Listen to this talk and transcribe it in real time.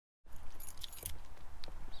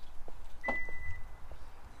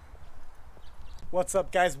What's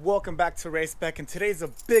up, guys? Welcome back to RaceBek, and today's a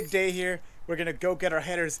big day here. We're gonna go get our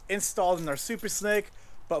headers installed in our Super Snake,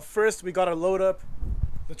 but first we gotta load up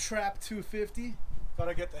the Trap 250.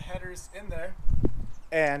 Gotta get the headers in there,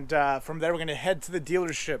 and from there we're gonna head to the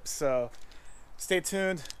dealership. So stay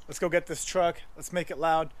tuned. Let's go get this truck. Let's make it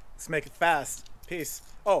loud. Let's make it fast. Peace.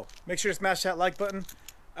 Oh, make sure to smash that like button,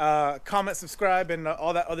 comment, subscribe, and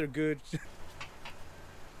all that other good.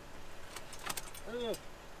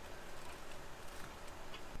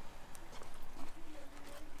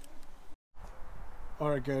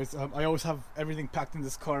 Alright guys, I always have everything packed in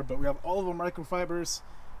this car, but we have all of our microfibers.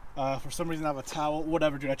 For some reason I have a towel,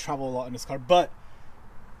 whatever, dude, I travel a lot in this car, but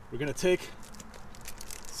we're gonna take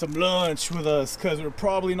some lunch with us because we're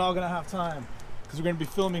probably not gonna have time because we're gonna be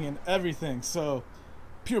filming and everything. So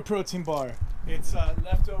pure protein bar. It's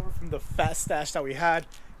left over from the fat stash that we had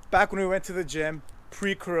back when we went to the gym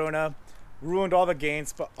pre-corona. Ruined all the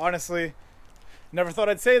gains, but honestly, never thought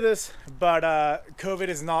I'd say this, but COVID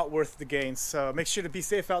is not worth the gains. So make sure to be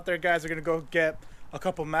safe out there, guys. We're gonna go get a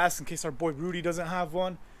couple masks in case our boy Rudy doesn't have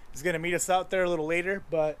one. He's gonna meet us out there a little later,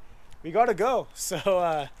 but we gotta go.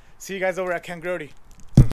 So see you guys over at Ken Grody.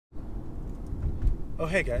 Oh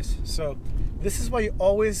hey guys, so this is why you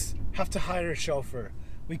always have to hire a chauffeur.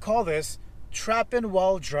 We call this trapping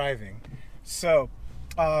while driving. So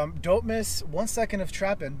don't miss 1 second of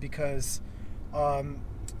trapping because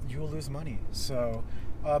you will lose money. So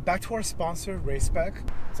back to our sponsor, RaceBek.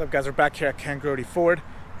 What's up, guys? We're back here at Ken Grody Ford.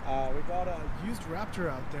 We got a used Raptor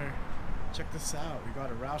out there. Check this out. We got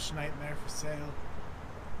a Roush Nightmare for sale.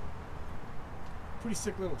 Pretty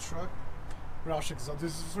sick little truck. Roush,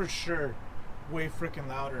 this is for sure way freaking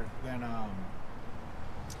louder than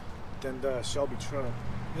the Shelby Truck.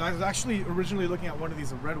 I was actually originally looking at one of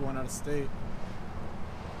these, a red one out of state.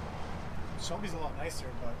 Shelby's a lot nicer,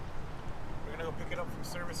 but we're gonna go pick it up from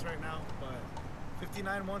service right now. But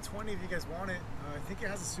 59-120 if you guys want it. I think it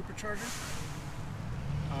has a supercharger.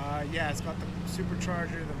 Yeah, it's got the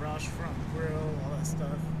supercharger, the Roush front grille, all that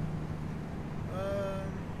stuff.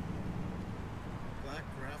 Black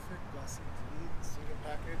graphic, glossy delete, single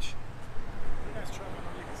package. Pretty nice truck. I don't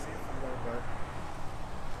know if you can see it from there, but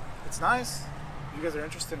it's nice. If you guys are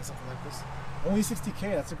interested in something like this, only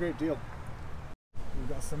 $60K. That's a great deal. We've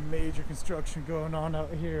got some major construction going on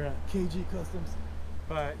out here at KG Customs,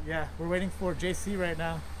 but yeah, we're waiting for JC right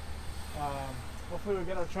now. Hopefully we'll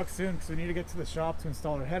get our truck soon because we need to get to the shop to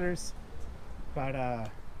install our headers. But yeah,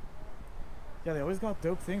 they always got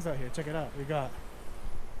dope things out here. Check it out. We got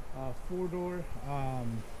four-door,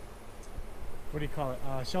 what do you call it?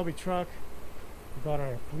 Shelby Truck. We got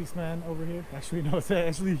our policeman over here. Actually, no, it's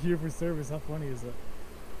actually here for service. How funny is it?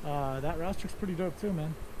 That Roush truck's pretty dope too,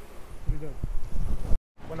 man. Pretty dope.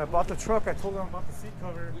 When I bought the truck, I told them about the seat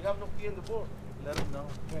cover. We have no key in the board. Let them know.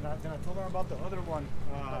 Then I told them about the other one.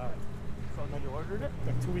 So then you ordered it?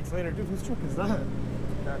 Like 2 weeks later. Dude, whose truck is that?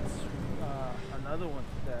 That's another one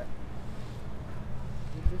that...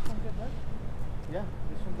 Did this one get done? Yeah,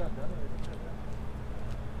 this one got done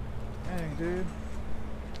already. Dang, dude.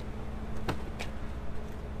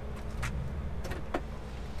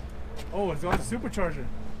 Oh, it's got a supercharger.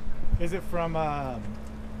 Is it from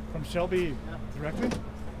Shelby directly?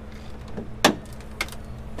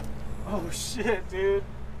 Oh shit, dude.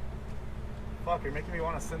 Fuck, you're making me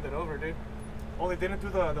want to send it over, dude. Oh, they didn't do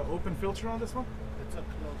the open filter on this one? It's up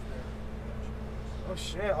close there. Oh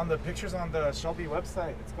shit, on the pictures on the Shelby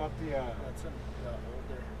website, it's got the That's the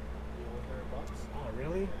older box. Oh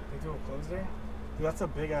really? They do a close there? Dude, that's a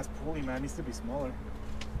big ass pulley, man. It needs to be smaller.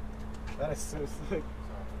 That is so sick.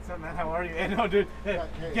 What's up, man? How are you? Hey, no, dude. Hey,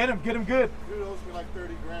 get him good. Dude owes me like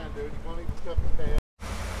 30 grand, dude. Don't even stuff to pay.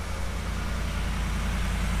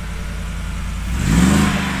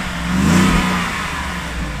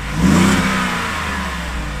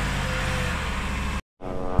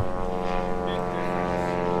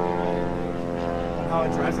 How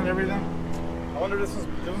it drives and everything. I wonder if this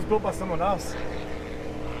was built by someone else.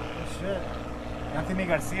 Oh shit. Anthony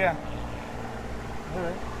Garcia.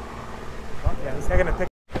 Alright. Yeah, this guy gonna pick.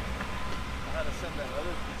 I had to send that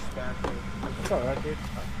other piece back, dude. It's alright, dude.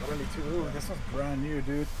 I don't need two. Ooh, this one's brand new,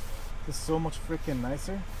 dude. This is so much freaking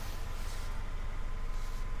nicer.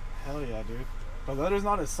 Hell yeah, dude. But the other's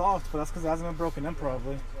not as soft, but that's because it hasn't been broken in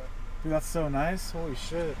probably. Dude, that's so nice. Holy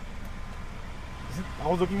shit. I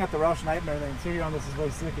was looking at the Roush Nightmare. The interior on this is way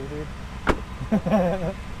sicker, dude.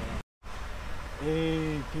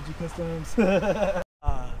 Hey, KG Customs.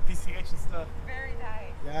 PCH and stuff. Very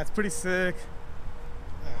nice. Yeah, it's pretty sick.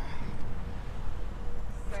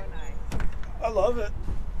 So nice. I love it.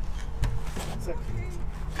 Sick.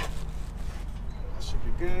 That should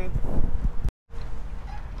be good.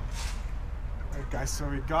 Right guys, so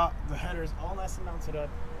we got the headers all nice and mounted up.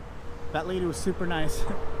 That lady was super nice.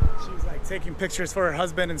 She was like taking pictures for her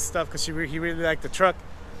husband and stuff because he really liked the truck.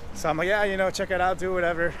 So I'm like, yeah, you know, check it out, do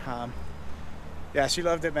whatever. Yeah, she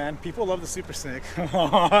loved it, man. People love the Super Snake.